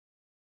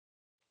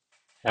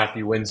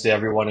Happy Wednesday,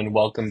 everyone, and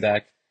welcome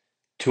back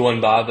to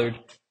Unbothered.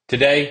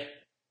 Today,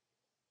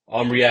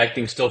 I'm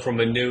reacting still from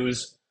the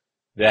news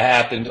that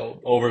happened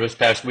over this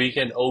past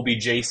weekend.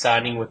 OBJ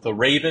signing with the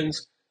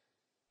Ravens.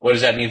 What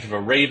does that mean for the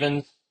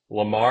Ravens?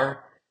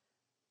 Lamar,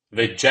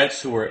 the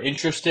Jets who are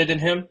interested in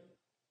him.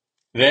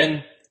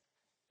 Then,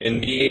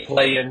 NBA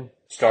play-in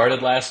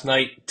started last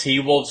night.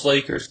 T-Wolves,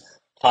 Lakers,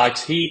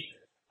 Hawks, Heat.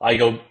 I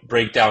go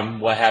break down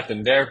what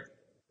happened there.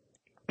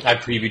 I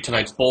preview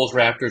tonight's Bulls,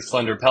 Raptors,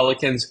 Thunder,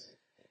 Pelicans.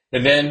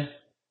 And then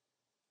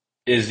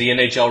is the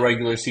NHL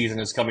regular season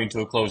is coming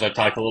to a close. I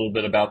talk a little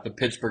bit about the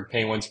Pittsburgh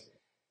Penguins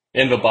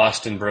and the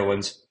Boston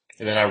Bruins,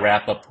 and then I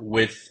wrap up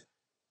with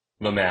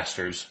the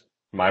Masters,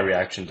 my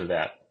reaction to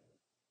that.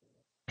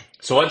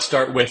 So let's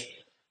start with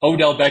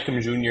Odell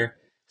Beckham Jr.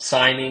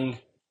 signing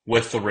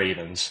with the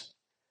Ravens.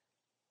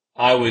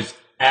 I was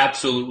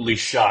absolutely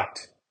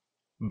shocked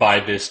by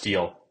this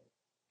deal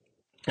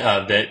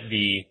that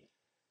the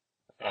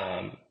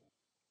um,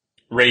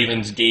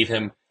 Ravens gave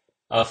him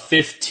a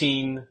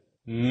 $15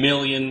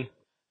 million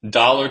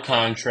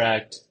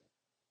contract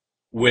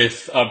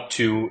with up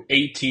to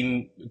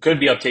 18, could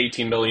be up to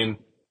 18 million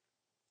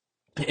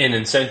in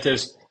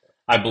incentives.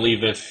 I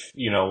believe if,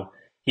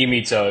 he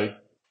meets a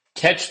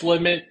catch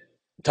limit,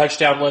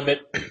 touchdown limit,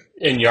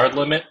 and yard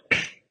limit,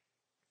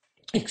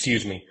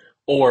 excuse me,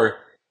 or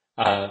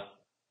uh,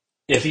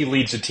 if he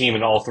leads the team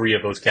in all three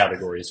of those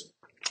categories.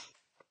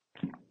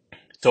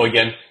 So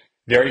again,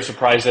 very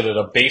surprised that at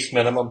a base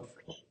minimum,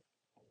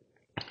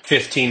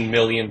 $15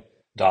 million.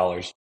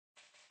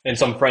 And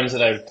some friends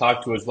that I've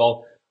talked to as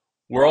well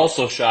were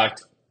also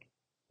shocked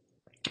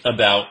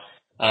about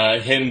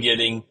him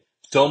getting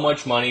so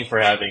much money for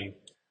having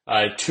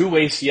two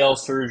ACL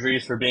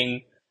surgeries, for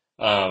being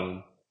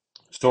um,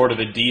 sort of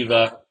a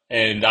diva.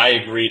 And I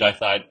agreed. I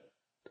thought,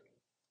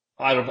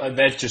 I don't.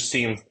 That just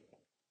seemed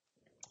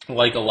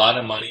like a lot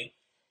of money,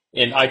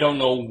 and I don't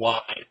know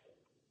why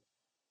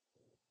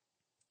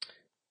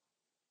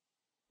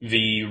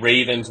the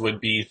Ravens would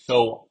be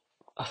so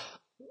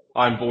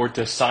on board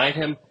to sign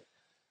him.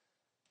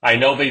 I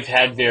know they've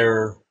had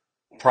their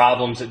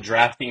problems at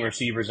drafting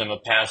receivers in the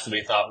past, so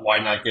they thought, why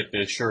not get the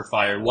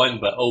surefire one?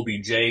 But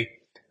OBJ,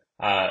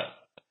 uh,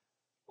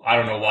 I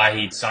don't know why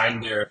he'd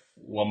signed there.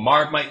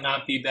 Lamar might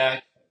not be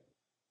back.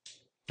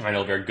 I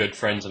know they're good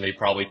friends and they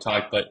probably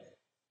talk, but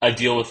a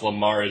deal with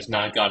Lamar has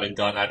not gotten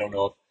done. I don't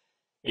know if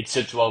it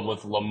sits well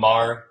with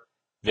Lamar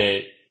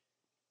that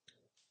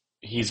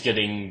he's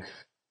getting,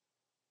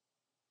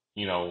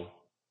 you know,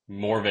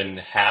 more than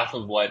half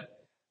of what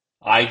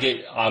I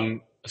get.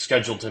 I'm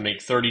scheduled to make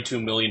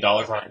 $32 million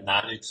on a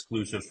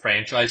non-exclusive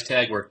franchise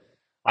tag where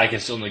I can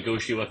still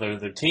negotiate with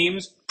other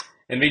teams.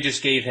 And they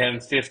just gave him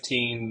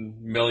 15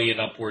 million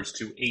upwards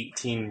to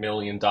 $18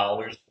 million.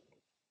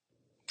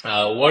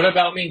 What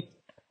about me?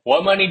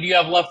 What money do you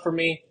have left for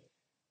me?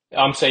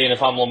 I'm saying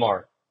if I'm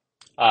Lamar.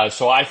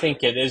 So I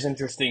think it is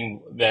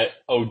interesting that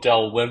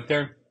Odell went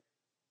there.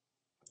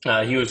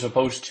 He was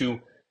supposed to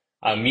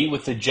meet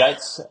with the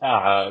Jets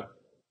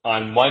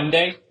on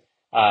Monday,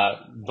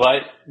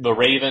 but the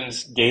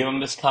Ravens gave him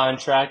this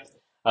contract.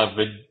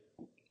 The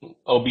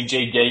OBJ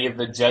gave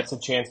the Jets a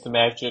chance to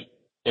match it,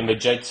 and the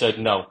Jets said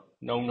no,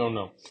 no, no,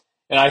 no.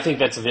 And I think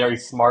that's a very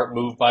smart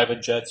move by the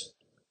Jets.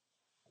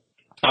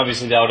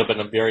 Obviously, that would have been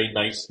a very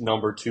nice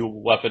number two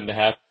weapon to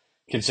have,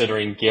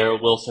 considering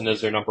Garrett Wilson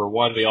is their number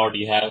one. They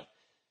already have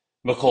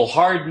McCole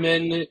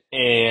Hardman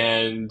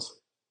and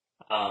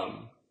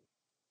um,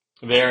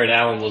 there, and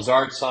Alan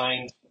Lazard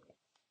signed.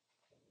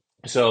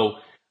 So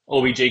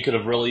OBJ could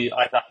have really,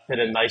 I thought, fit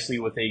in nicely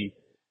with a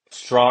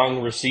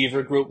strong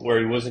receiver group where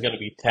he wasn't going to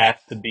be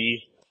tasked to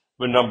be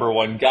the number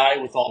one guy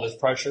with all this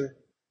pressure.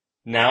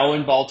 Now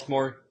in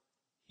Baltimore,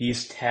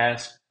 he's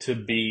tasked to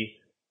be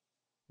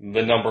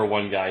the number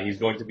one guy. He's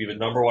going to be the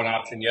number one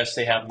option. Yes,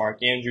 they have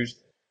Mark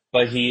Andrews,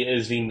 but he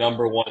is the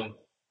number one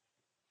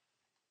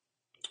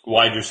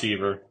wide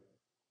receiver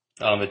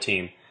on the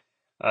team.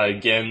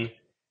 Again,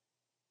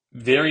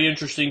 very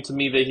interesting to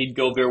me that he'd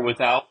go there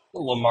without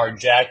Lamar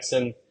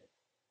Jackson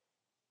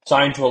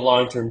signed to a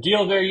long-term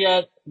deal there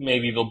yet.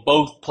 Maybe they'll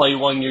both play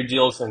one-year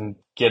deals and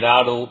get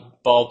out of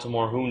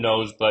Baltimore. Who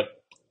knows? But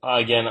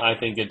again, I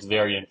think it's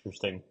very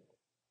interesting.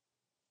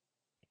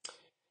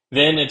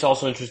 Then it's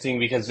also interesting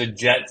because the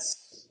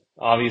Jets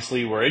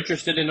obviously were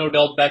interested in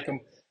Odell Beckham,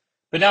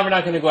 but now we're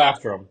not going to go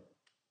after him.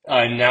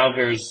 Now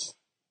there's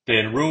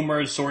been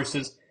rumors,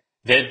 sources,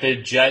 that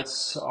the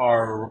Jets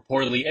are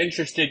reportedly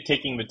interested,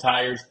 kicking the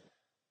tires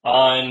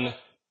on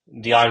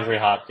DeAndre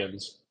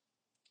Hopkins.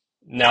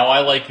 Now, I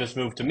like this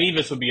move. To me,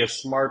 this would be a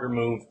smarter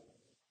move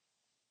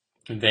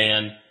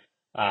than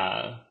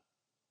uh,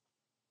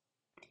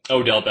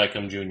 Odell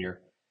Beckham Jr.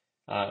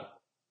 Uh,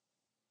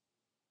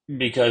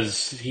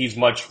 because he's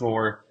much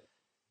more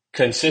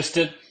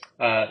consistent.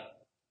 Uh,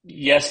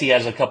 yes, he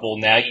has a couple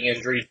nagging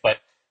injuries, but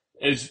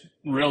it's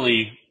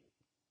really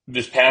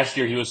this past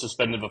year he was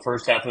suspended the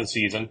first half of the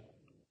season.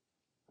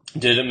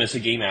 Didn't miss a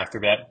game after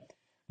that.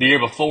 The year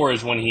before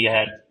is when he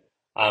had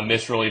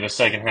missed really the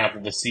second half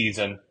of the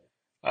season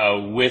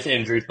with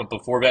injuries, but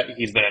before that,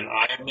 he's been an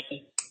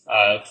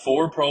Ironman.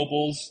 Four Pro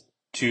Bowls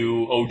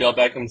to Odell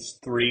Beckham's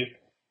three,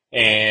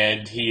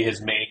 and he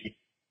has made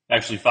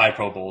actually five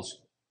Pro Bowls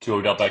to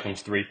Odell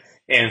Beckham's three,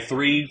 and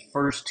three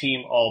first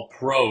team All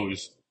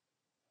Pros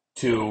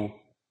to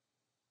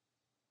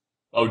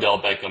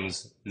Odell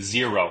Beckham's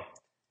zero.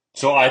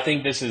 So I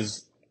think this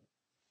is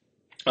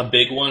a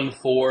big one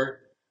for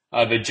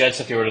the Jets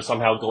if they were to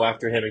somehow go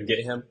after him and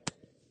get him,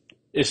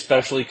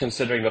 especially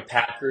considering the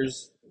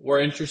Packers were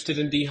interested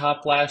in D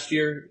Hop last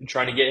year,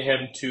 trying to get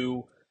him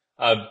to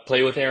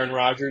play with Aaron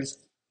Rodgers.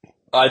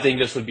 I think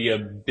this would be a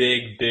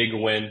big, big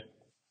win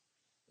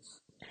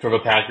for the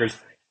Packers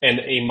and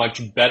a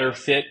much better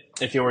fit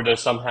if you were to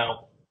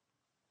somehow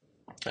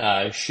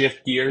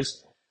shift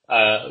gears,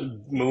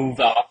 move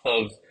off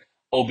of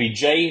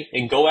OBJ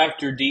and go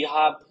after D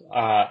Hop.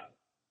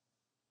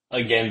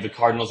 Again, the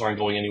Cardinals aren't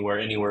going anywhere,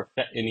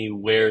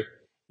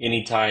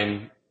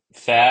 anytime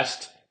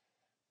fast.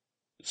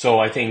 So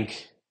I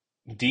think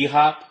D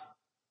Hop,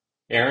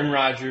 Aaron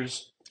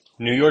Rodgers,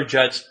 New York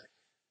Jets.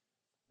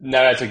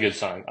 Now that's a good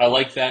sign. I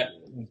like that.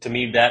 To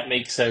me, that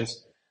makes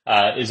sense.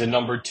 Is a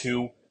number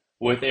two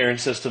with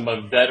Aaron's system,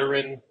 a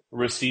veteran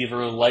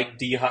receiver like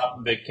D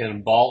Hop that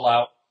can ball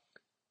out.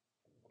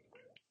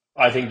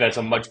 I think that's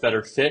a much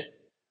better fit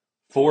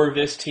for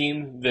this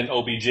team than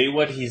OBJ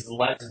would. He's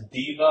less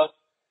diva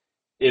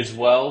as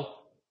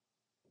well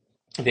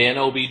than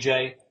OBJ.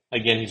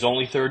 Again, he's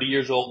only 30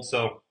 years old,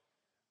 so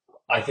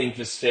I think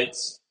this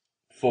fits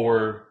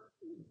for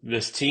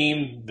this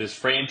team, this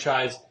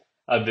franchise,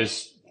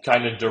 this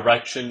kind of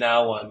direction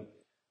now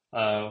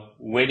on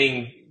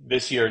winning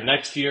this year,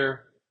 next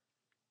year.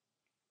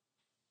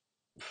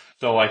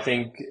 So I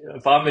think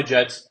if I'm the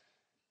Jets,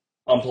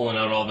 I'm pulling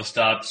out all the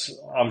stops.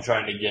 I'm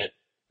trying to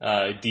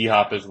get D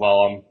Hop as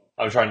well.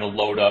 I'm trying to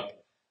load up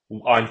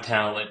on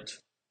talent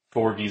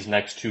for these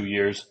next 2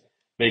 years,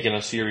 making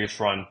a serious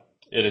run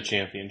at a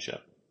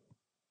championship.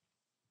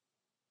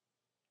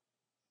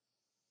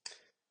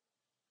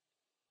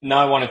 Now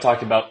I want to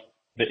talk about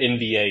the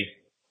NBA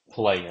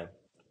play-in.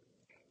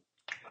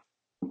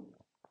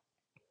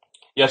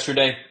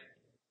 Yesterday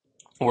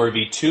were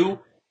the two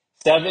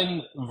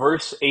 7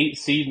 versus 8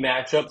 seed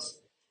matchups,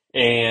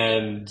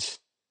 and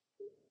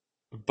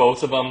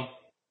both of them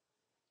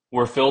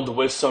were filled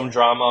with some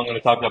drama. I'm going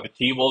to talk about the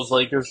T-Wolves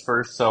Lakers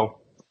first. So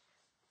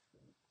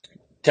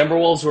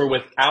Timberwolves were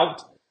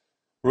without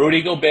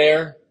Rudy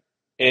Gobert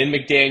and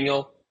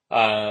McDaniel.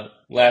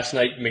 Last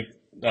night,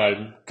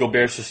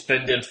 Gobert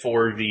suspended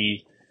for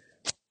the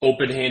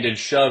open-handed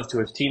shove to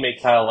his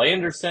teammate Kyle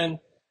Anderson.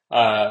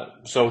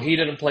 So he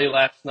didn't play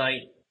last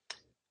night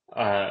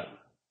uh,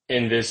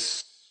 in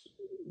this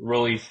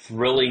really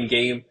thrilling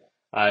game.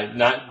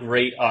 Not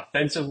great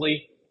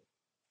offensively,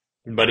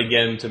 but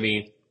again, to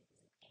me,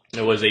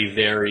 it was a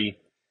very,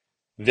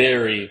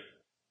 very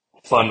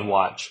fun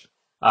watch.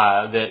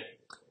 That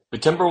the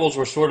Timberwolves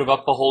were sort of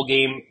up the whole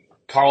game.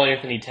 Karl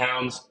Anthony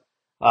Towns,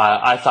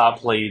 I thought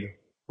played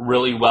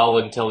really well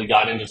until he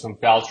got into some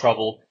foul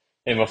trouble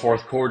in the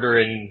fourth quarter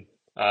and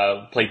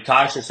played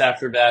cautious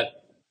after that.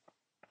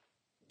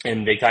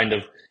 And they kind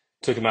of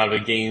took him out of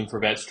the game for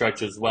that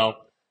stretch as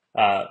well.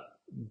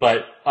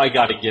 But I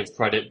got to give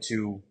credit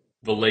to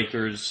the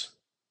Lakers,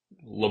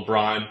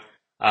 LeBron,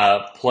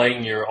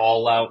 playing your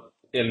all out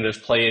in this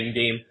play-in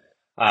game.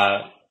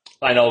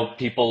 I know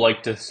people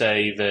like to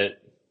say that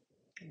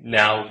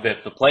now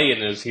that the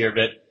play-in is here,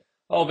 that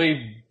oh,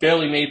 they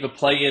barely made the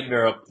play-in.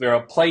 They're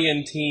a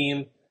play-in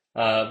team.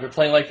 They're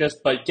playing like this.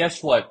 But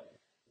guess what?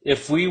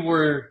 If we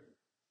were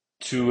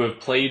to have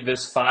played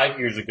this 5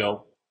 years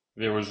ago,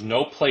 there was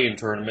no play-in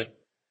tournament.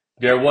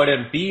 There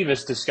wouldn't be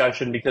this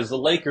discussion because the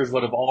Lakers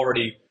would have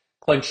already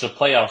clinched a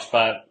playoff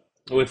spot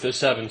with the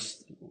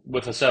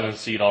seventh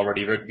seed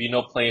already. There'd be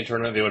no play-in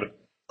tournament. They would have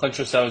clinched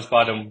the seventh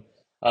spot, and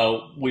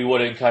we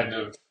wouldn't kind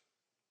of,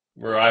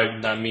 or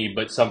not me,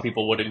 but some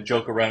people wouldn't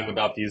joke around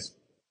about these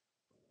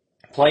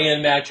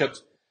play-in matchups.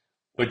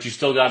 But you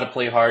still got to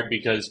play hard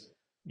because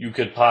you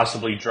could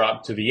possibly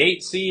drop to the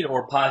 8th seed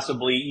or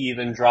possibly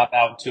even drop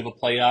out to the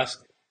playoffs.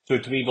 So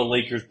to me, the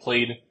Lakers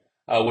played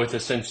with a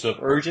sense of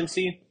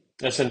urgency,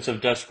 a sense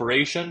of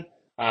desperation.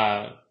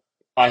 I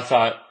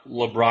thought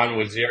LeBron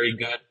was very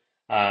good.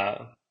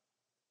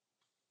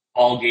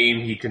 All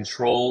game, he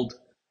controlled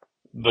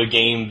the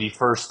game the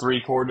first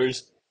 3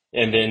 quarters.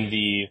 And then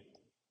the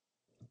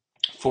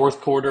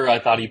fourth quarter, I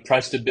thought he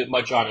pressed a bit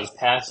much on his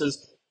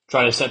passes,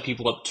 trying to set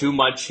people up too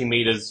much. He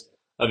made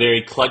a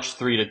very clutch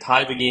three to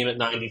tie the game at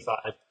 95.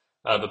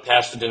 The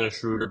pass to Dennis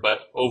Schroeder, but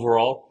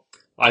overall,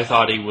 I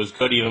thought he was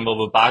good, even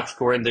though the box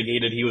score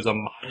indicated he was a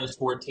minus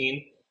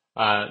 14.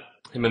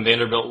 Him and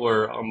Vanderbilt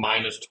were a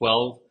minus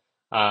 12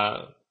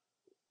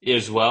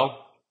 as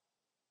well.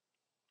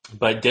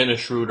 But Dennis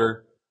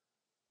Schroeder,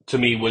 to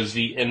me, was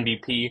the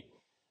MVP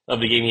of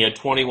the game. He had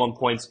 21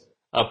 points,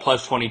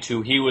 plus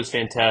 22. He was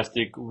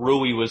fantastic.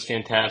 Rui was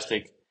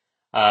fantastic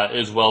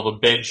as well. The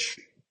bench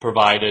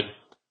provided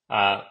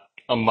a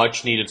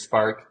much-needed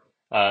spark.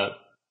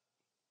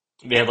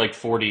 They had like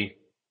 40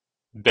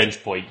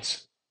 bench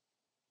points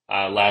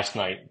last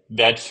night.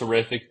 That's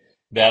terrific.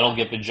 That'll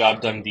get the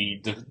job done.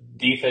 The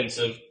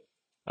defensive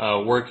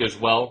work as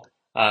well.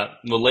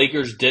 The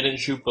Lakers didn't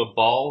shoot the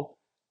ball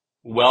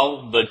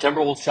well. The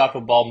Timberwolves shot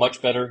the ball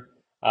much better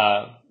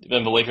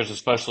than the Lakers,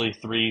 especially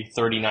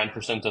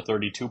 39% to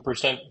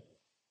 32%.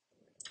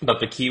 But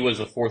the key was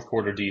the fourth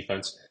quarter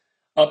defense.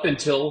 Up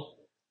until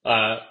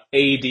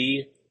AD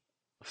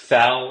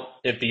foul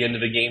at the end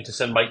of the game to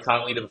send Mike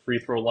Conley to the free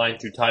throw line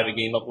to tie the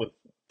game up with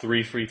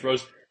three free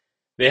throws,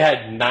 they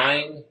had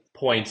 9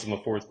 points in the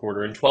fourth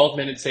quarter. In 12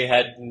 minutes, they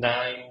had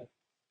 9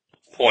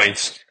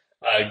 points.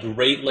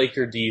 Great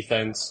Laker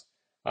defense.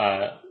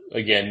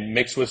 Again,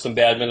 mixed with some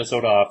bad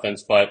Minnesota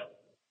offense, but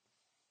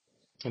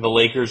the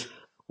Lakers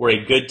were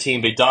a good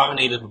team. They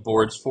dominated the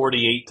boards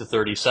 48 to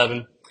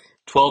 37,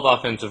 12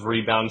 offensive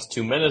rebounds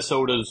to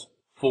Minnesota's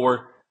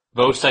 4.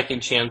 Those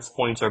second chance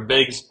points were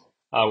big.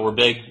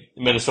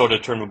 Minnesota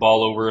turned the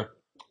ball over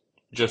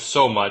just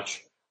so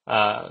much.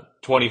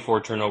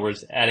 24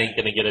 turnovers. That ain't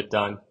going to get it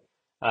done.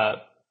 And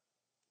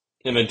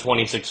then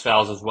 26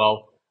 fouls as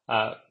well.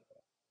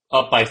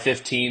 Up by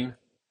 15.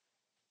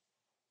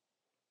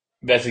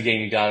 That's a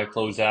game you got to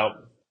close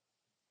out.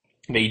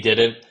 They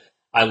didn't.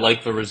 I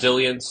like the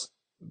resilience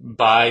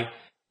by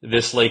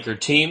this Laker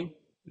team.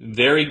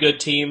 Very good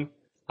team.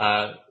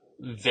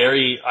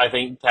 Very, I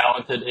think,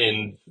 talented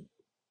in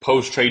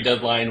post-trade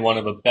deadline, one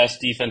of the best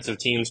defensive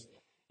teams.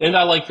 And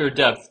I like their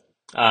depth.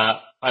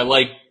 I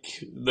like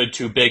the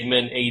two big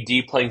men,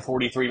 AD playing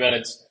 43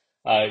 minutes,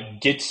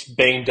 gets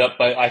banged up,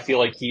 but I feel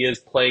like he is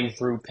playing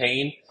through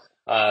pain.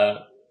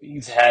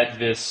 He's had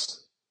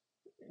this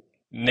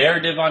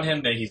narrative on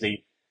him that he's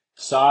a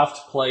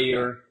soft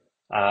player.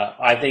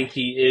 I think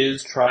he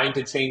is trying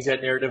to change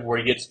that narrative where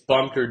he gets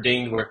bumped or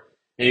dinged, where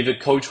maybe the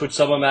coach would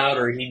sub him out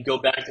or he'd go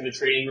back to the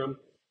training room.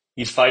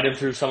 He's fighting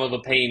through some of the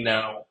pain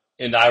now,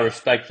 and I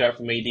respect that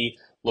from AD.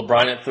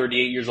 LeBron at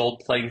 38 years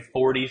old playing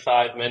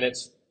 45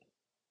 minutes,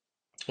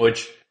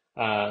 which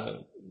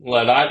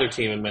led either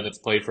team in minutes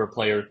played for a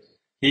player.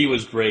 He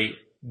was great.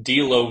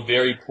 D'Lo,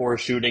 very poor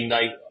shooting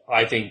night.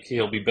 I think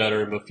he'll be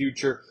better in the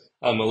future.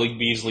 Malik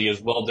Beasley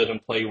as well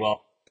didn't play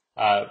well.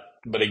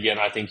 But again,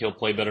 I think he'll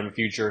play better in the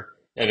future.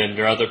 And then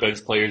their other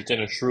bench players,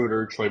 Dennis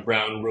Schroeder, Troy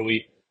Brown, Rui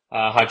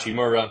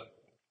Hachimura,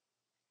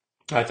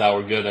 I thought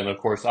were good. And of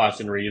course,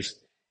 Austin Reeves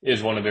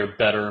is one of their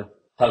better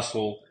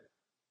hustle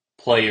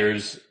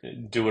players,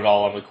 do it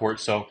all on the court.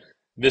 So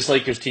this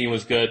Lakers team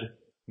was good.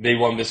 They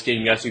won this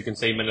game. Yes, you can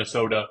say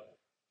Minnesota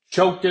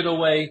choked it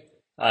away.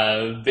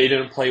 They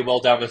didn't play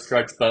well down the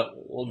stretch, but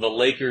the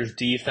Lakers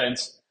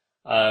defense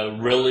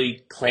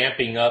really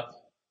clamping up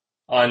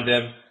on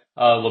them.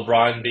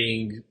 LeBron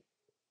being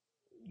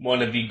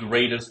one of the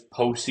greatest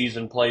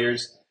postseason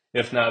players,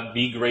 if not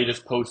the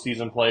greatest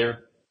postseason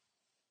player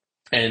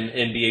in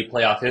NBA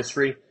playoff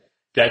history.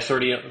 That's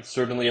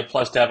certainly a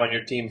plus to have on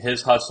your team.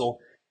 His hustle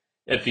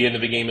at the end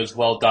of the game as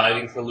well,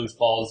 diving for loose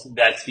balls.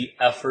 That's the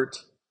effort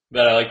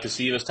that I like to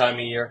see this time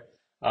of year.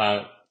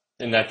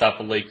 And I thought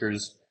the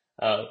Lakers,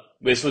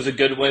 this was a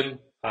good win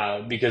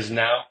because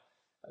now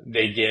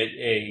they get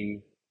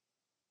a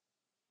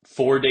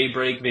 4-day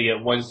break. They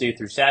get Wednesday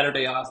through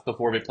Saturday off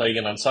before they play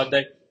again on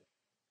Sunday.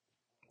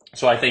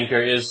 So I think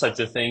there is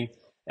such a thing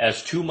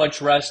as too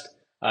much rest.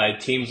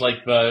 Teams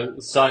like the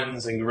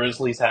Suns and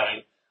Grizzlies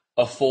having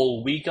a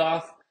full week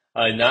off,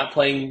 not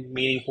playing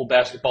meaningful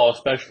basketball,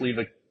 especially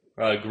the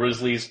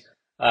Grizzlies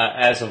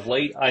as of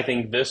late. I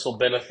think this will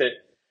benefit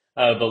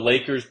the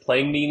Lakers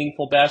playing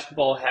meaningful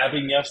basketball,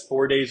 having, yes,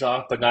 4 days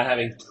off, but not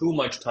having too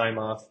much time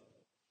off,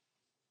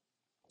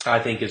 I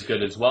think is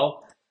good as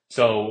well.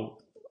 So,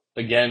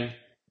 again,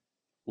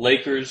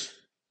 Lakers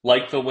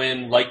like the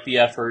win, like the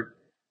effort.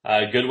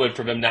 Good win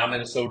for them. Now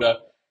Minnesota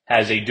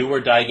has a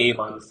do-or-die game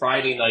on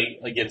Friday night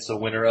against the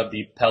winner of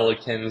the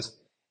Pelicans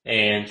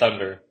and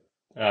Thunder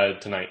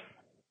tonight.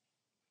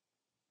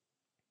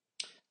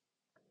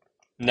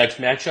 Next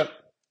matchup,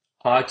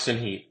 Hawks and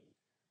Heat.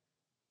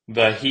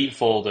 The Heat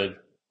folded.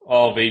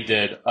 Oh, they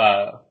did.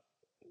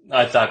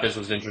 I thought this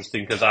was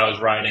interesting because I was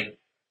riding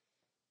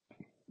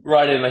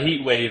the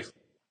Heat wave,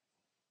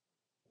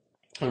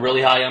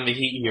 really high on the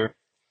Heat here,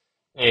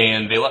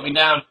 and they let me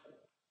down.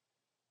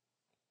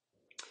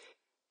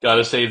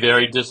 Gotta say,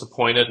 very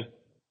disappointed,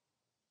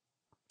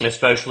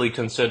 especially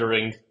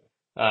considering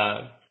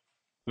the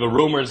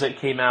rumors that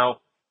came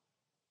out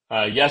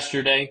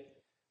yesterday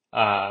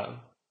on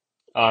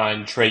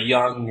Trae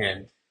Young,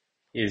 and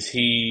is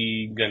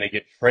he going to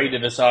get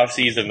traded this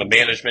offseason? The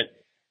management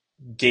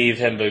gave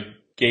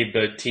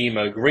the team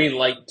a green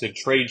light to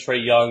trade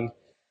Trae Young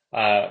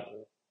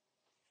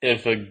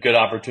if a good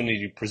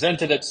opportunity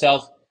presented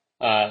itself.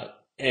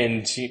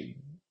 And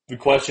the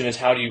question is,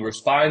 how do you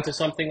respond to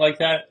something like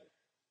that?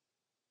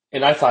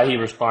 And I thought he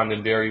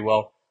responded very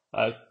well.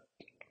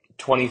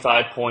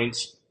 25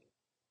 points,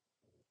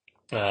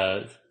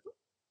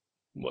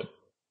 what,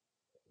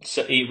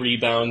 8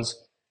 rebounds,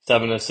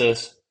 7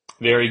 assists.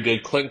 Very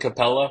good. Clint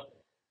Capella,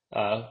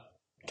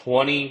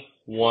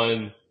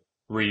 21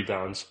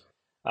 rebounds.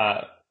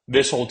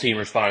 This whole team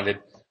responded.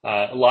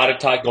 A lot of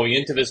talk going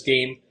into this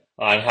game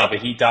on how the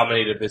Heat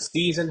dominated this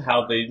season,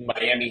 how the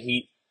Miami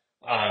Heat,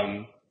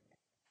 um,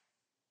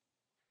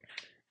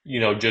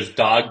 just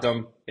dogged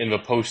them in the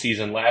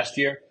postseason last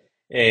year.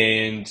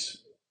 And,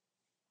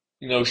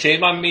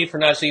 shame on me for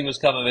not seeing this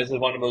coming. This is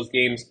one of those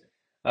games.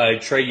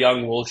 Trey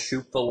Young will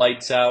shoot the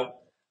lights out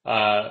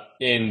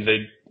and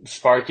the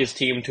spark his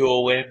team to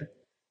a win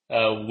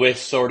with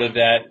sort of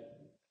that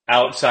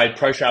outside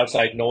pressure,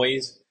 outside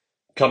noise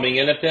coming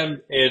in at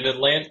them. In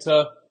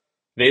Atlanta,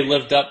 they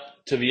lived up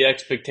to the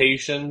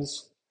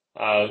expectations.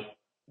 That,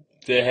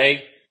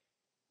 hey,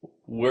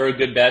 we're a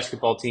good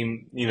basketball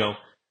team.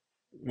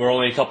 We're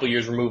only a couple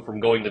years removed from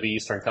going to the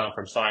Eastern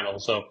Conference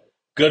Finals. So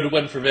good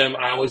win for them.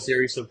 I was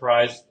very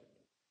surprised,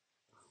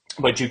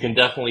 but you can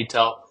definitely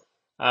tell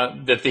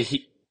that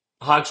the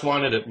Hawks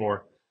wanted it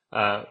more.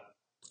 Uh,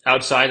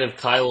 Outside of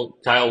Kyle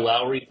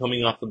Lowry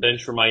coming off the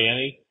bench for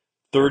Miami,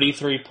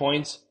 33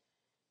 points,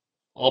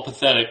 all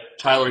pathetic.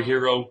 Tyler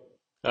Hero,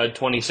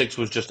 26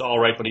 was just all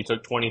right, but he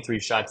took 23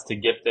 shots to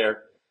get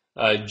there.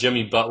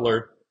 Jimmy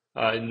Butler,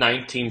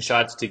 19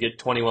 shots to get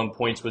 21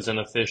 points was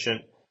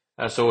inefficient.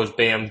 So was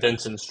Bam.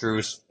 Vincent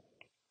Strus,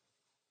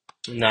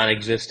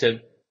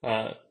 non-existent.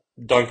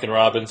 Duncan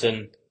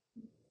Robinson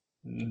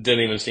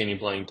didn't even see any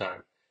playing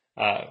time.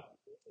 Uh,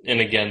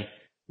 and again,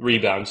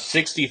 rebounds,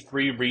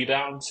 63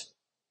 rebounds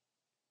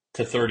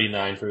to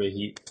 39 for the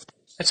Heat.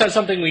 That's not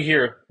something we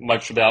hear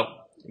much about,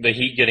 the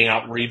Heat getting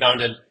out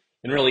rebounded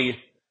and really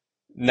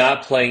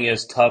not playing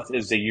as tough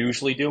as they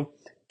usually do.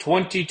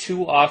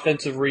 22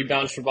 offensive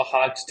rebounds for the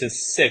Hawks to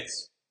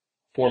 6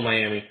 for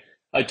Miami.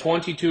 A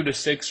 22 to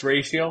 6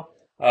 ratio.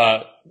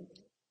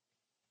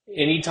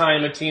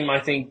 Anytime a team, I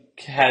think,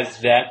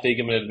 has that big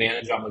of an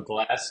advantage on the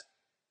glass,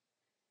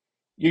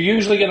 you're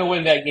usually going to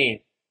win that game.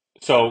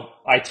 So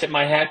I tip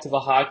my hat to the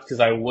Hawks because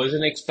I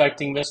wasn't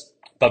expecting this,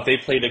 but they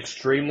played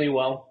extremely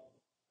well.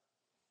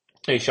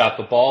 They shot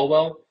the ball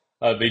well.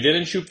 They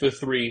didn't shoot the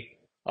three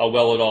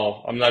well at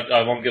all.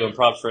 I won't give them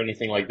props for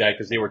anything like that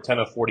because they were 10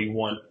 of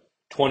 41,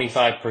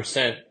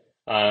 25%.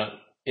 And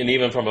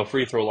even from a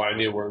free throw line,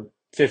 they were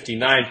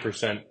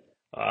 59%,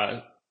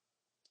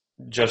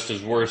 just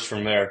as worse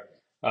from there.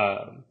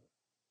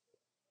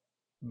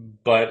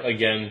 But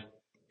again,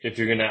 if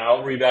you're going to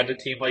out rebound a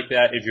team like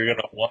that, if you're going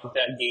to want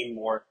that game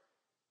more,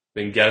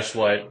 then guess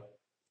what?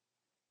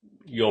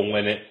 You'll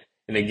win it.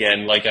 And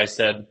again, like I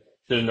said,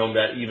 should have known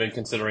that even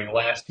considering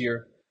last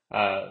year,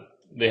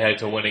 they had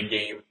to win a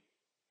game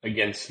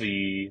against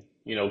the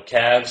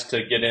Cavs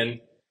to get in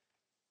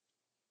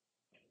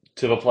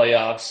to the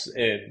playoffs,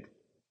 and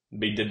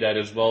they did that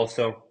as well.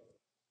 So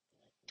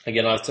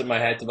again, I'll tip my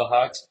hat to the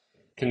Hawks.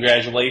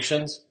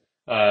 Congratulations.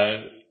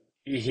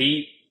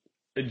 Heat.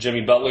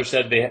 Jimmy Butler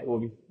said they're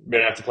going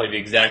to have to play the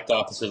exact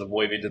opposite of the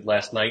way they did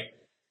last night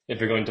if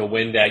you're going to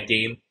win that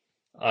game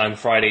on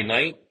Friday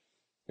night.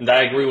 And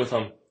I agree with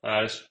him.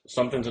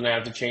 Something's going to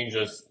have to change.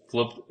 This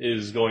flip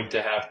is going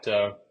to have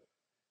to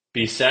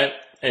be set,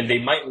 and they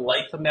might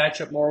like the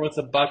matchup more with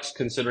the Bucks,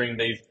 considering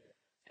they've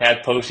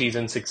had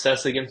postseason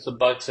success against the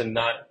Bucks and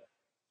not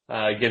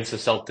against the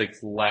Celtics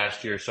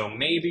last year. So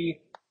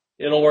maybe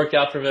it'll work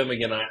out for them.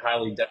 Again, I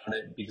highly doubt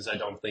it because I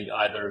don't think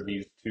either of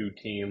these two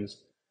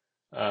teams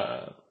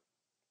uh,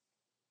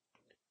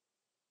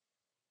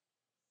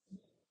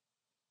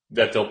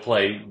 that they'll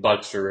play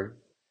Bucks or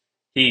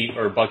Heat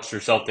or Bucks or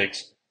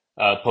Celtics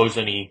pose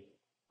any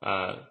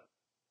uh,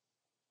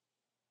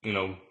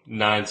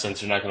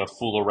 nonsense. You're not going to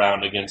fool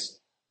around against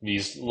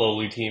these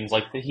lowly teams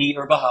like the Heat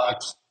or the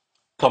Hawks.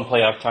 Come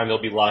playoff time,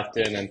 they'll be locked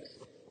in, and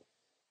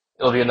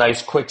it'll be a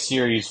nice quick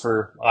series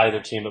for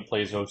either team that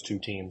plays those two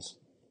teams.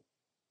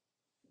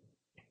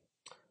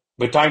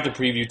 But time to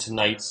preview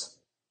tonight's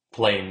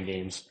playing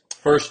games.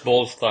 First,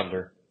 Bulls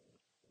Thunder,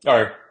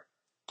 or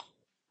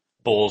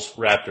Bulls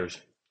Raptors.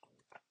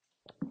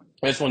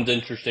 This one's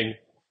interesting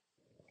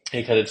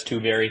because it's two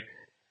very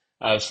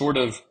sort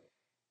of,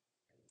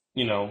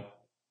 you know,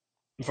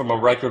 from a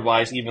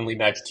record-wise, evenly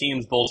matched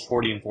teams. Bulls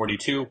 40 and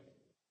 42,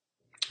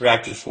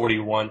 Raptors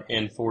 41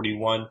 and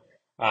 41.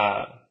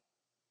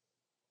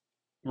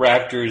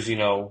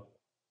 Raptors,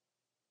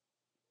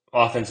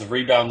 offensive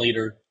rebound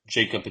leader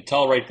Jacob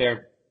Patel right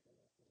there.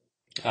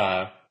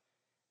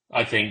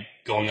 I think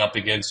going up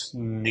against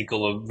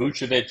Nikola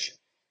Vucevic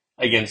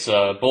against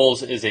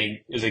Bulls is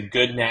a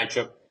good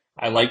matchup.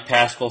 I like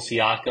Pascal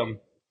Siakam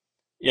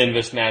in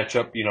this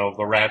matchup. The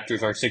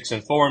Raptors are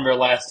 6-4 in their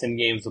last 10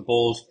 games. The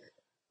Bulls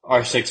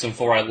are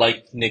 6-4. I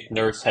like Nick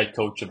Nurse, head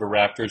coach of the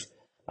Raptors,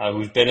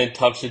 who's been in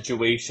tough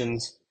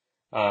situations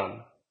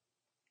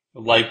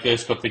like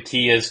this. But the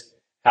key is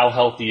how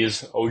healthy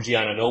is OG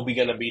Anunoby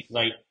going to be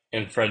tonight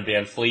and Fred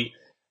VanVleet.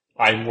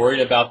 I'm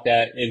worried about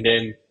that. And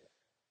then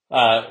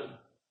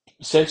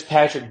since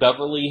Patrick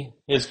Beverley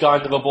has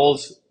gone to the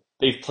Bulls,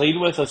 they've played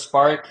with a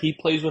spark. He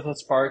plays with a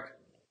spark.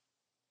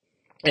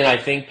 And I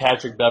think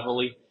Patrick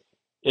Beverley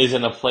is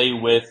going to play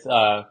with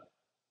a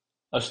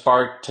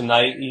spark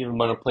tonight, even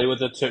going to play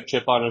with a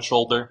chip on his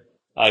shoulder,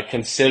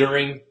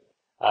 considering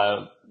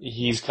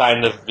he's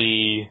kind of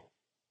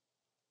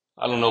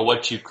I don't know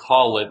what you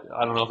call it.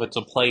 I don't know if it's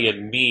a play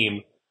and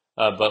meme,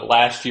 But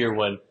last year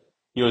when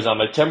he was on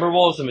the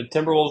Timberwolves and the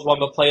Timberwolves won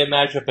the play-in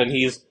matchup and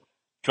he's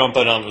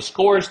jumping on the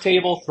scores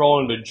table,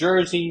 throwing the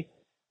jersey,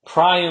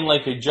 crying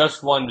like he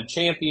just won the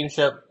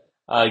championship.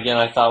 Again,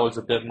 I thought was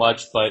a bit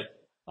much, but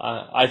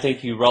I think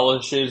he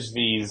relishes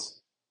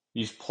these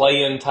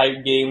play-in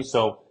type games.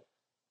 So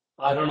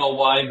I don't know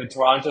why the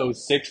Toronto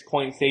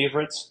 6-point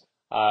favorites.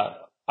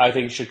 I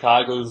think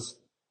Chicago's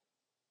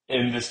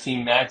in this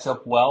team match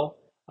up well.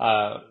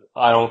 I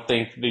don't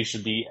think they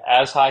should be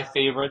as high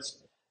favorites.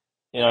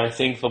 And I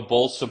think the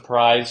Bulls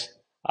surprise,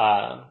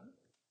 uh,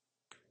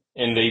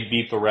 and they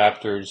beat the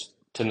Raptors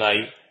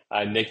tonight.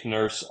 Nick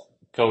Nurse,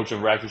 coach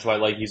of Raptors, who I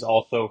like, he's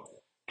also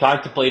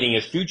contemplating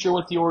his future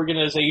with the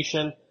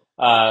organization.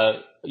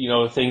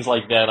 Things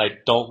like that. I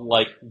don't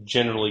like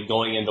generally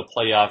going into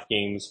playoff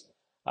games,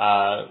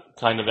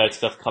 kind of that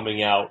stuff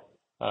coming out,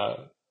 uh,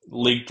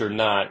 leaked or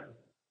not,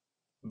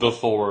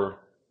 before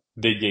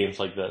big games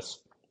like this.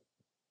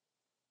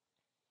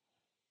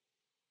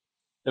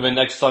 And then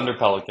next, Thunder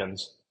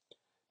Pelicans.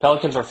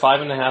 Pelicans are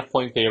 5.5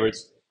 point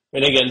favorites.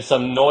 And again,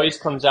 some noise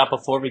comes out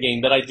before the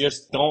game that I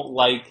just don't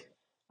like.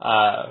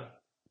 Uh,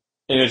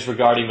 and it's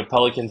regarding the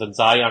Pelicans and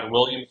Zion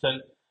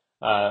Williamson.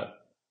 Uh,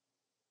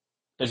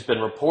 it's been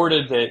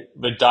reported that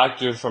the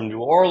doctors from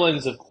New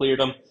Orleans have cleared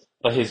him,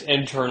 but his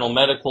internal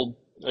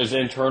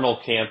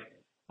camp,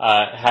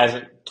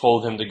 hasn't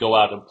told him to go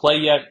out and play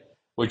yet,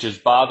 which has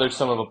bothered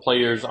some of the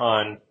players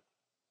on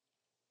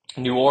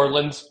New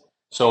Orleans.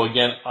 So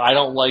again, I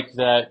don't like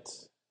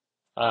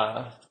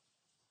uh,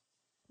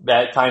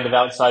 that kind of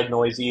outside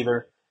noise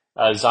either.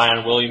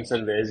 Zion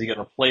Williamson, is he going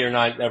to play or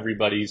not?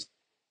 Everybody's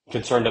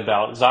concerned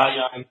about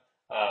Zion.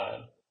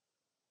 Uh,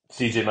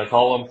 CJ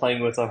McCollum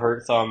playing with a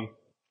hurt thumb.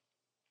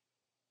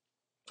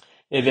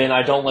 And then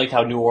I don't like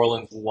how New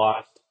Orleans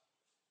lost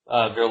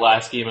their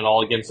last game at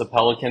all against the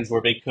Pelicans,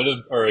 where they could have,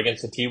 or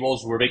against the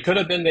T-Wolves, where they could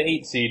have been the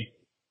 8 seed,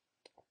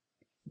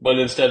 but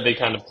instead they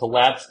kind of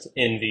collapsed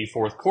in the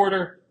fourth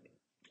quarter,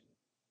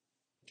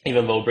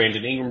 even though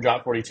Brandon Ingram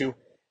dropped 42,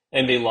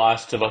 and they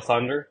lost to the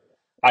Thunder.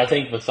 I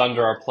think the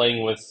Thunder are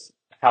playing with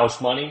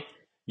house money.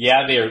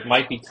 Yeah,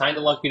 might be kind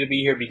of lucky to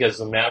be here because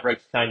the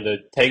Mavericks kind of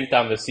tanked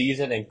on the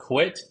season and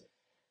quit.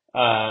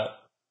 Uh,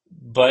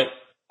 but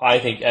I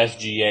think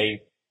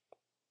SGA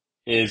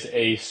is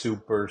a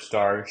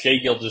superstar. Shea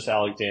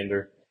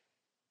Gilgeous-Alexander,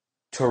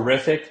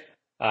 terrific.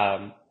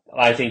 Um,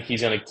 I think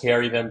he's going to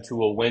carry them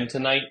to a win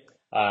tonight.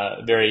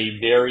 They're a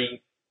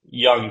very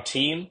young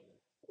team.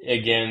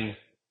 Again,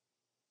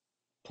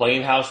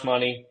 playing house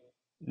money.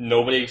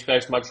 Nobody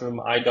expects much from them.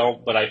 I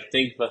don't, but I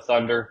think the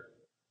Thunder,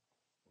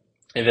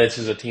 and this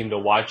is a team to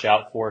watch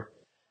out for.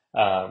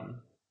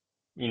 Um,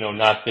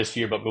 not this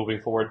year, but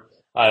moving forward.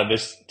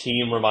 This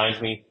team reminds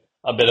me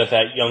a bit of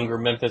that younger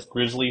Memphis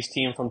Grizzlies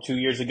team from 2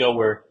 years ago,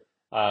 where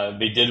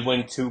they did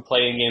win two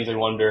playing games and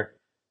won their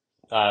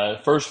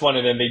first one,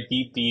 and then they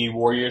beat the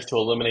Warriors to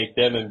eliminate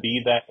them and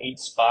be that 8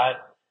 spot.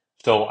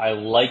 So I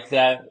like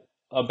that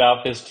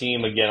about this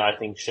team. Again, I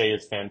think Shea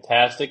is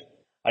fantastic.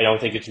 I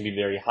don't think it's going to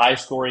be a very high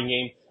scoring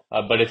game,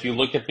 but if you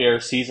look at their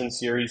season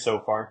series so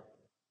far,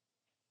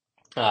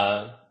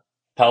 uh,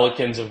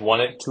 Pelicans have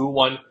won it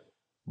 2-1,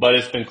 but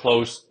it's been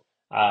close.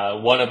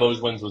 One of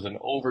those wins was an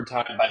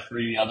overtime by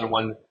three. The other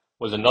one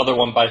was another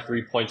one by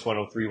 3 points,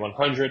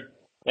 103-100.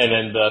 And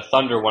then the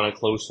Thunder won a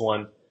close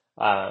one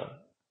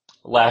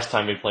last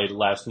time they played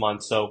last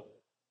month. So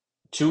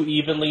two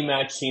evenly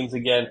matched teams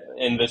again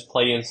in this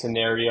play-in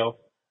scenario.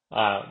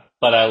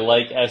 But I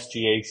like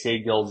SGA,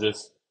 Shea Gilgis,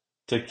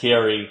 to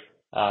carry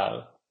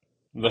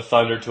the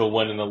Thunder to a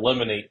win and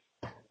eliminate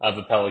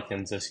the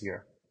Pelicans this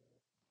year.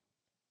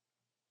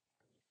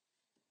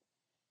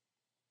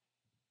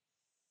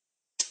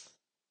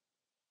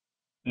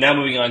 Now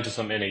moving on to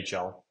some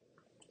NHL.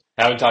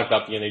 I haven't talked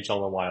about the NHL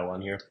in a while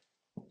on here.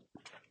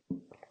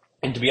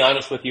 And to be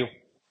honest with you,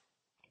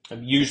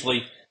 I'm usually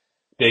a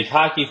big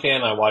hockey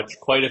fan. I watch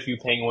quite a few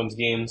Penguins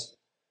games,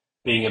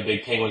 being a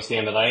big Penguins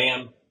fan that I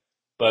am.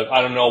 But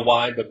I don't know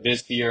why, but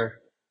this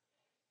year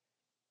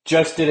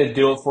just didn't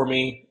do it for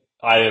me.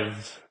 I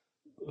have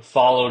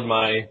followed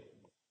my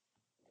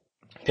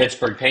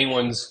Pittsburgh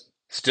Penguins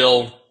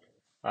still,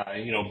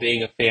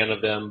 being a fan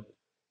of them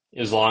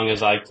as long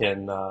as I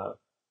can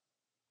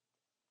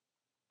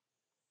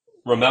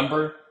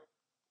remember.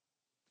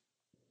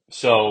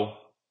 So,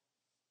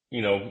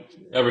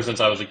 ever since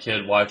I was a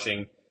kid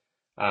watching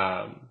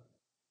um,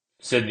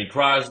 Sidney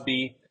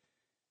Crosby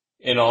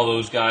and all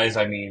those guys,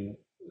 I mean,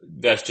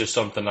 that's just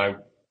something I've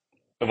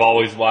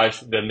always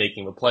watched them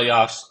making the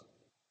playoffs,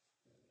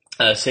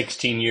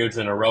 16 years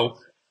in a row.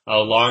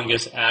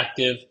 Longest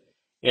active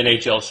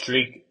NHL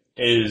streak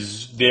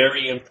is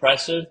very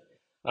impressive.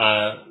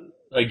 Uh,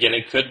 Again,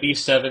 it could be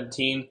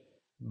 17,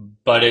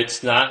 but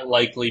it's not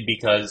likely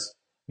because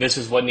this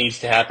is what needs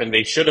to happen.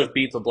 They should have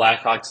beat the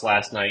Blackhawks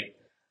last night,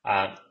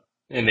 uh,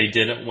 and they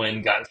didn't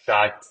win, got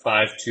shocked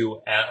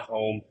 5-2 at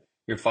home,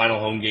 your final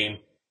home game.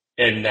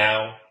 And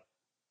now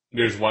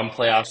there's one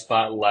playoff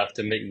spot left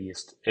in the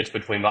East. It's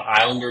between the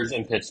Islanders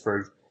and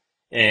Pittsburgh,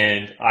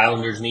 and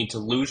Islanders need to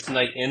lose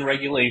tonight in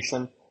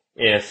regulation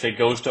If it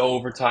goes to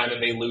overtime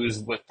and they lose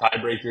with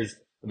tiebreakers,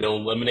 they'll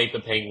eliminate the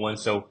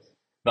Penguins. So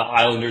the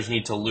Islanders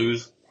need to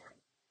lose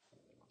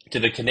to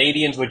the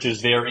Canadians, which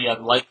is very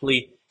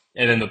unlikely,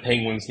 and then the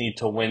Penguins need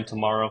to win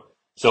tomorrow.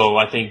 So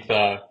I think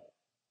the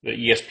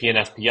ESPN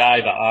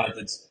FPI, the odds,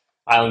 it's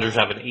Islanders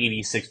have an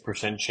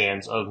 86%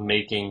 chance of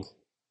making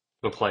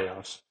the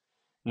playoffs.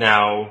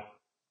 Now,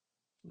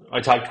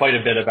 I talked quite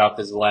a bit about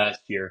this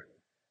last year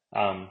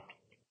um,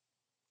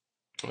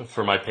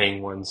 for my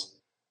Penguins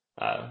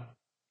uh,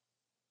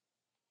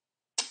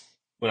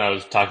 when I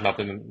was talking about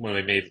them when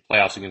they made the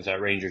playoffs against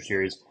that Ranger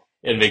series,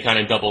 and they kind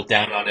of doubled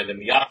down on it in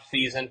the off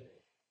season.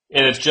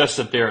 And it's just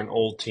that they're an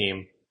old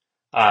team.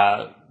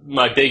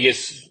 My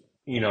biggest,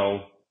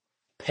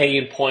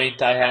 pain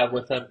point I have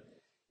with them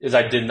is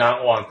I did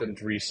not want them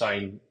to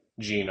re-sign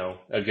Gino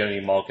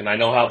Evgeny Malkin. I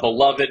know how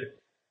beloved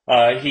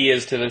he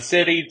is to the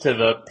city, to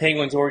the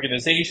Penguins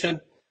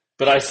organization,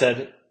 but I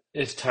said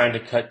it's time to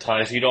cut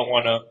ties. You don't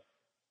want to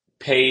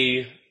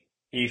pay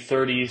a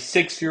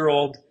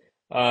 36-year-old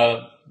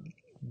uh,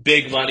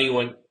 big money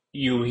when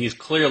he's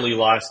clearly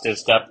lost his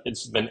step.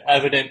 It's been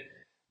evident,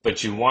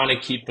 but you want to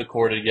keep the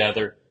core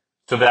together.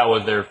 So that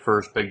was their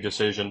first big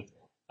decision.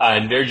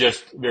 And they're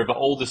the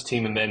oldest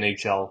team in the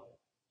NHL,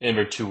 and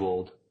they're too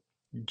old.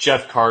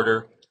 Jeff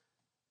Carter,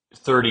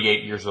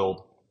 38 years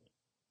old.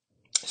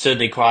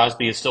 Sidney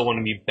Crosby is still one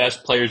of the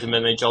best players in the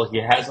NHL.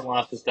 He hasn't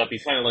lost his step.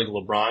 He's kind of like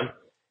LeBron,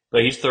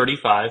 but he's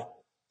 35.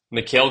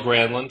 Mikael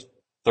Granlund,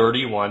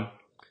 31.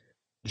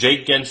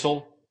 Jake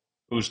Gensel,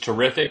 who's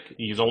terrific.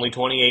 He's only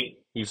 28.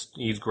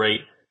 He's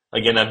great.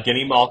 Again,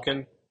 Evgeny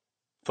Malkin,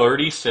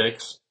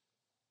 36.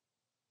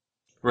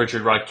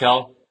 Richard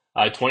Raquel,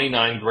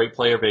 29. Great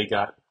player they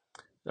got.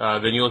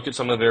 Then you look at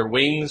some of their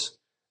wings.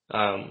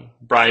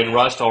 Brian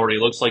Rust already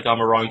looks like on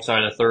the wrong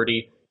side of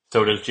 30.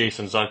 So does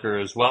Jason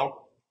Zucker as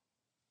well.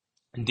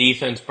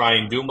 Defense,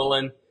 Brian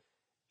Dumoulin,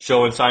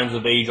 showing signs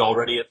of age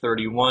already at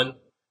 31.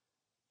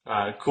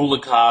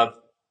 Kulikov,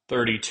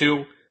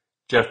 32.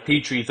 Jeff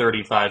Petrie,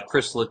 35.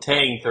 Chris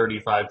Letang,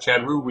 35.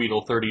 Chad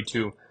Ruhwedel,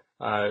 32.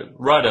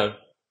 Rutta,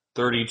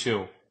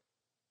 32. A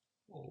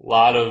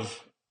lot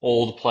of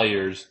old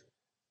players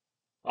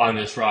on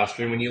this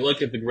roster. And when you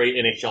look at the great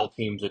NHL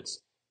teams,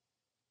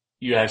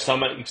 you have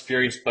some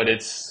experience, but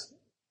it's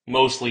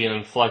mostly an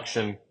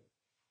inflection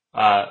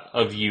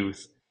of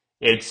youth.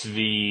 It's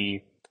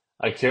the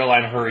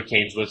Carolina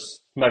Hurricanes with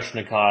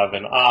Smeshnikov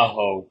and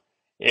Aho.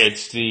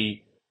 It's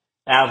the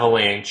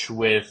Avalanche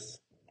with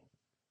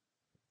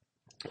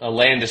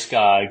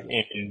Landeskog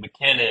and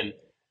McKinnon,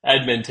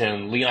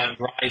 Edmonton, Leon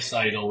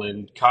Draisaitl,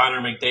 and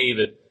Connor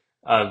McDavid.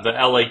 The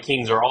LA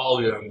Kings are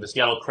all young. The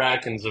Seattle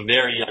Kraken's a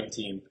very young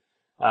team.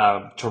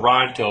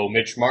 Toronto,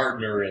 Mitch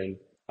Martiner and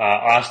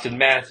Austin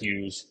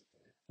Matthews.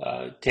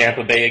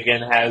 Tampa Bay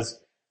again has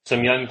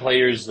some young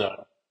players.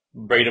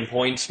 Braden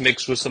Points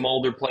mixed with some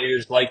older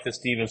players like the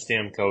Steven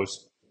Stamkos.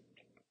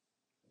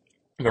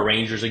 The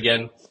Rangers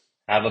again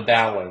have a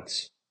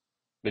balance.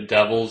 The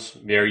Devils,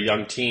 very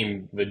young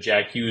team, the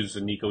Jack Hughes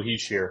and Nico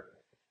Hischier.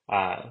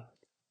 Uh,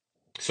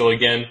 so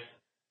again,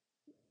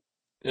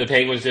 the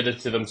Penguins did it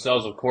to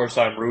themselves. Of course,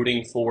 I'm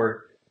rooting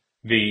for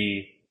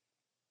the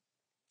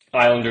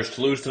Islanders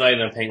to lose tonight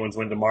and the Penguins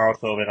win tomorrow.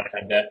 So then I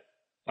had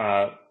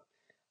that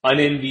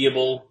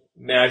unenviable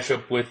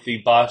matchup with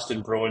the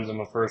Boston Bruins in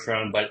the first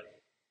round. But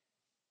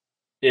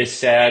it's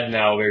sad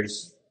now.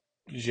 There's,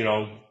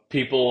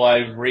 people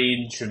I've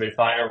read, should they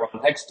fire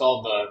Ron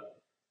Hextall,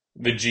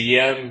 the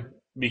GM,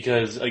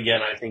 because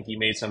again, I think he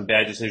made some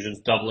bad decisions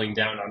doubling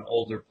down on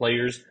older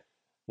players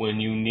when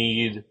you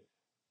need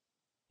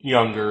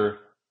younger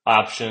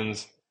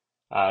options.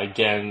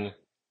 Again,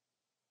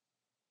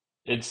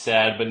 it's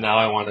sad, but now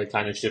I want to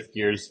kind of shift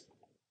gears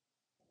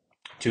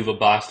to the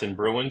Boston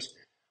Bruins,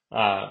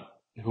 uh,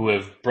 who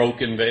have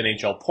broken the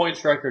NHL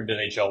points record, the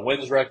NHL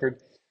wins record.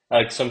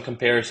 Some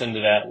comparison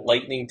to that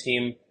Lightning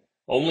team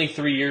only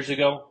 3 years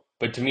ago,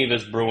 but to me,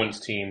 this Bruins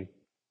team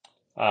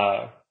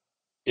uh,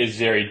 is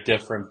very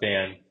different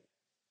than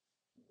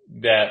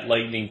that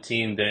Lightning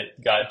team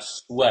that got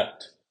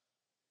swept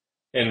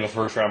in the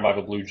first round by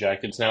the Blue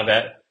Jackets. Now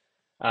that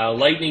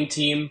Lightning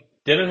team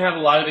didn't have a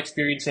lot of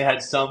experience. They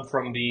had some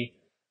from the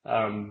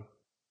um,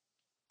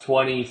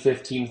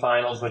 2015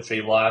 finals, which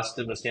they lost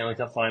in the Stanley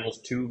Cup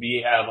Finals to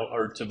the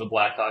or to the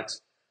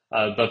Blackhawks.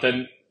 But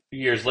then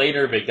years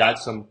later, they got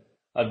some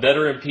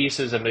veteran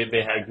pieces, and they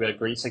had a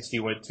great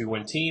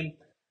 62-win team,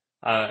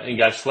 and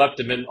got swept.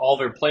 And then all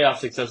their playoff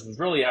success was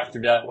really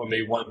after that when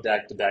they won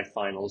back-to-back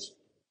finals.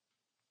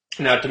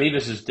 Now, to me,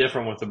 this is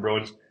different with the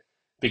Bruins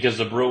because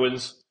the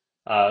Bruins,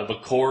 the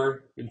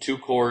core, and two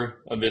core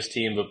of this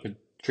team, the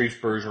Patrice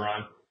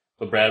Bergeron,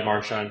 the Brad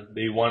Marchand,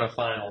 they won a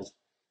finals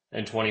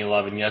in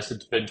 2011. Yes,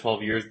 it's been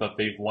 12 years, but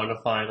they've won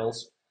a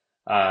finals.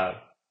 Uh,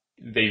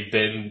 they've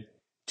been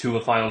to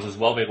a finals as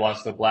well. They've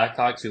lost to the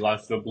Blackhawks. They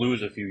lost to the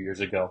Blues a few years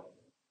ago.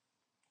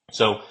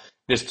 So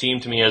this team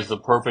to me has the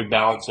perfect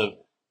balance of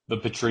the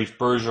Patrice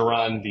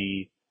Bergeron,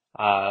 the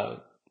uh,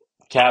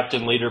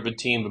 captain, leader of the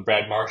team, the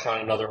Brad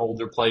Marchand, another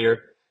older player,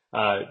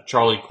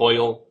 Charlie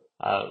Coyle,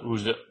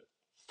 who's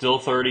still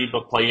 30,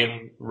 but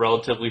playing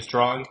relatively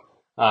strong.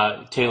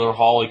 Taylor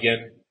Hall,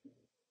 again,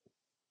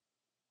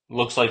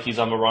 looks like he's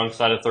on the wrong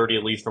side of 30,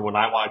 at least from when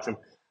I watch him.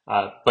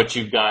 But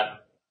you've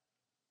got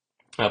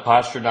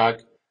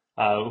Pasternak,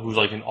 who's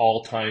like an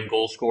all-time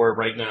goal scorer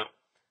right now.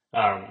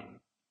 Um,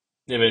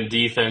 and then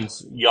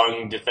defense,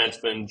 young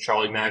defenseman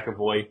Charlie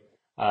McAvoy,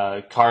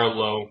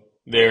 Carlo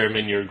there, and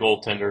then your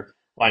goaltender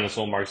Linus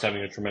Ullmark's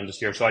having a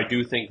tremendous year. So I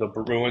do think the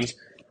Bruins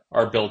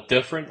are built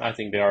different. I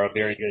think they are a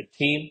very good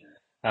team.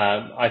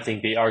 I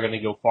think they are going to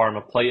go far in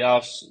the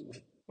playoffs.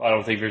 I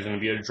don't think there's going to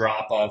be a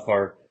drop off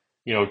or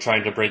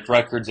trying to break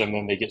records and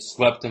then they get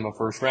swept in the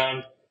first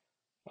round.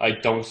 I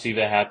don't see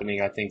that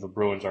happening. I think the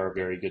Bruins are a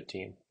very good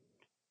team.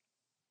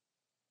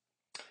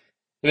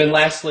 And then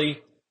lastly,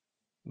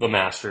 the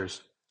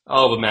Masters.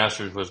 Oh, the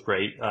Masters was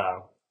great.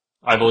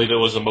 I believe it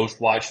was the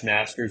most watched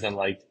Masters in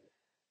like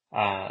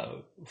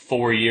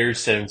 4 years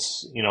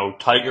since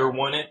Tiger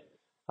won it.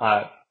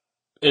 Uh,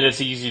 and it's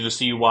easy to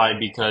see why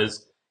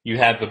because you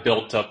had the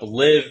built-up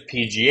Live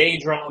PGA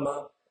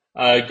drama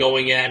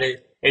going at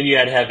it, and you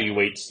had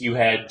heavyweights. You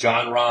had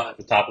John Rahm at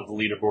the top of the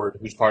leaderboard,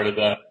 who's part of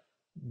the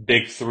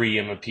big three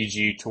in the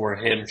PGA Tour,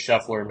 him,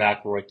 Scheffler, and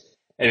McIlroy.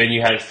 And then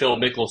you had Phil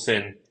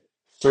Mickelson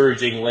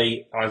surging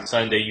late on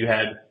Sunday. You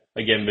had,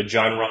 again, the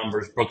John Rahm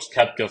versus Brooks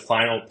Koepka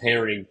final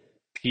pairing,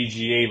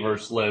 PGA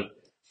versus Live.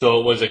 So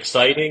it was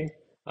exciting.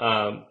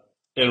 And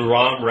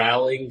Rahm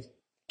rallying,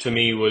 to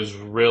me, was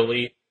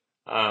really,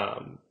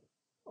 um,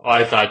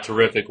 I thought,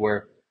 terrific,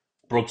 where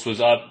Brooks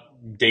was up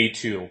day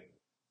two,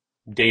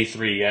 day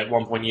three. At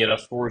one point, he had a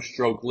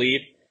four-stroke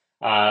lead.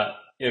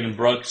 In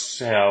Brooks,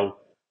 how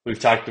we've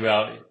talked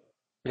about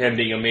him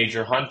being a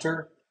major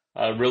hunter,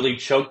 really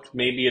choked.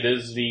 Maybe it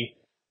is the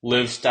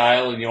live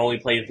style, and you only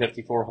played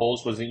 54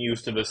 holes, wasn't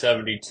used to the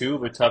 72,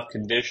 the tough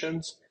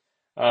conditions,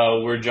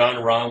 where John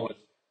Rahm was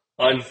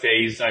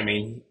unfazed. I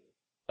mean,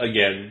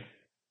 again,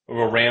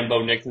 a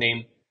Rambo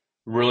nickname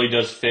really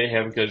does fit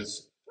him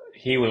because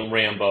he went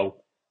Rambo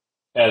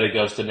at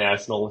Augusta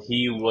National.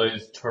 He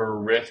was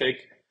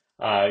terrific.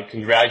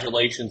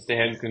 Congratulations to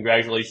him.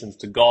 Congratulations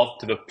to golf,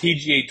 to the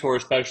PGA Tour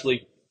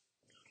especially.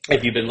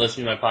 If you've been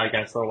listening to my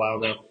podcast for a while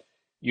now,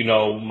 you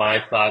know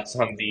my thoughts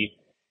on the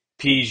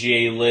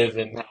PGA Live,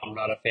 and I'm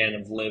not a fan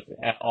of Live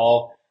at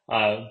all.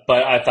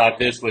 But I thought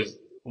this was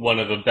one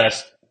of the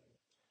best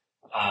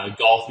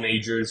golf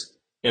majors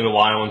in a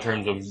while in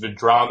terms of the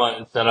drama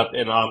and setup,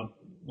 and I'm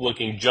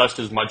looking just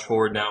as much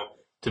forward now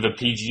to the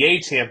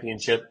PGA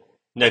Championship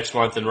next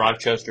month in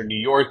Rochester, New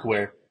York,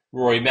 where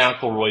Rory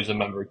McIlroy is a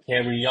member,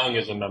 Cameron Young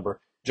is a member,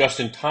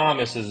 Justin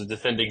Thomas is a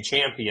defending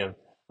champion,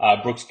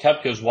 Brooks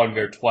Koepka's won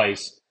there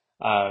twice.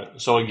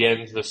 So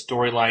again, the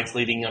storylines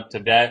leading up to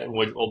that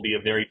will be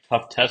a very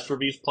tough test for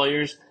these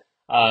players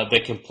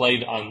that can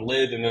play on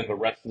Live and then the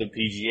rest of the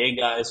PGA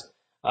guys.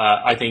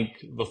 I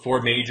think the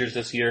four majors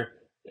this year,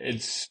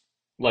 it's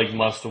like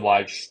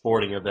must-watch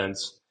sporting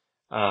events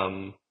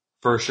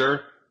for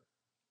sure.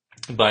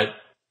 But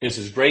this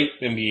is great.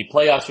 NBA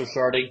playoffs are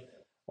starting.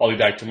 I'll be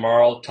back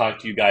tomorrow. Talk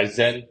to you guys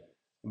then.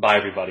 Bye,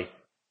 everybody.